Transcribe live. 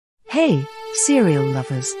Hey, cereal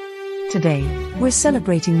lovers! Today, we're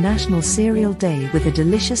celebrating National Cereal Day with a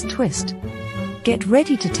delicious twist. Get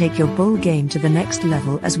ready to take your bowl game to the next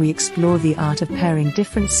level as we explore the art of pairing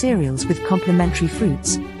different cereals with complementary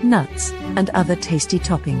fruits, nuts, and other tasty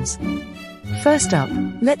toppings. First up,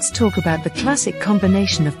 let's talk about the classic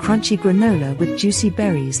combination of crunchy granola with juicy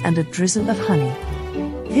berries and a drizzle of honey.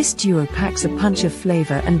 This duo packs a punch of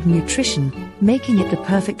flavor and nutrition, making it the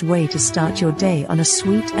perfect way to start your day on a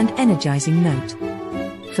sweet and energizing note.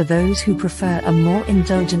 For those who prefer a more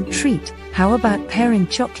indulgent treat, how about pairing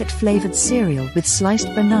chocolate-flavored cereal with sliced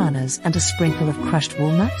bananas and a sprinkle of crushed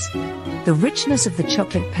walnuts? The richness of the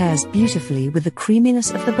chocolate pairs beautifully with the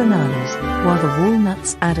creaminess of the bananas, while the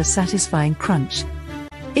walnuts add a satisfying crunch.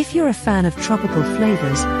 If you're a fan of tropical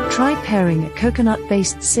flavors, try pairing a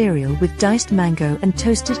coconut-based cereal with diced mango and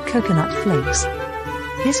toasted coconut flakes.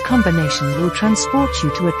 This combination will transport you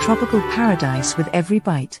to a tropical paradise with every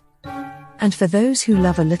bite. And for those who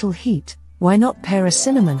love a little heat, why not pair a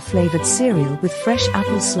cinnamon-flavored cereal with fresh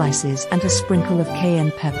apple slices and a sprinkle of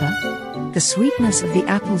cayenne pepper? The sweetness of the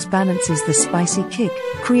apples balances the spicy kick,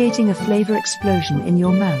 creating a flavor explosion in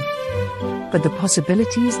your mouth. But the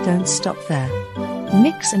possibilities don't stop there.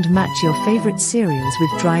 Mix and match your favorite cereals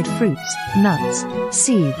with dried fruits, nuts,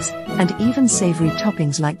 seeds, and even savory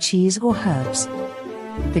toppings like cheese or herbs.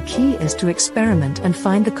 The key is to experiment and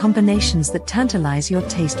find the combinations that tantalize your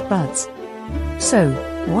taste buds. So,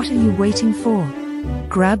 what are you waiting for?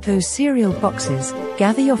 Grab those cereal boxes,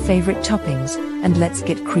 gather your favorite toppings, and let's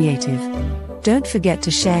get creative. Don't forget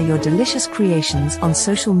to share your delicious creations on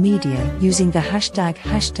social media using the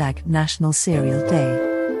hashtag National Cereal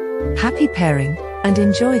Day. Happy pairing, and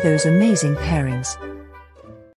enjoy those amazing pairings.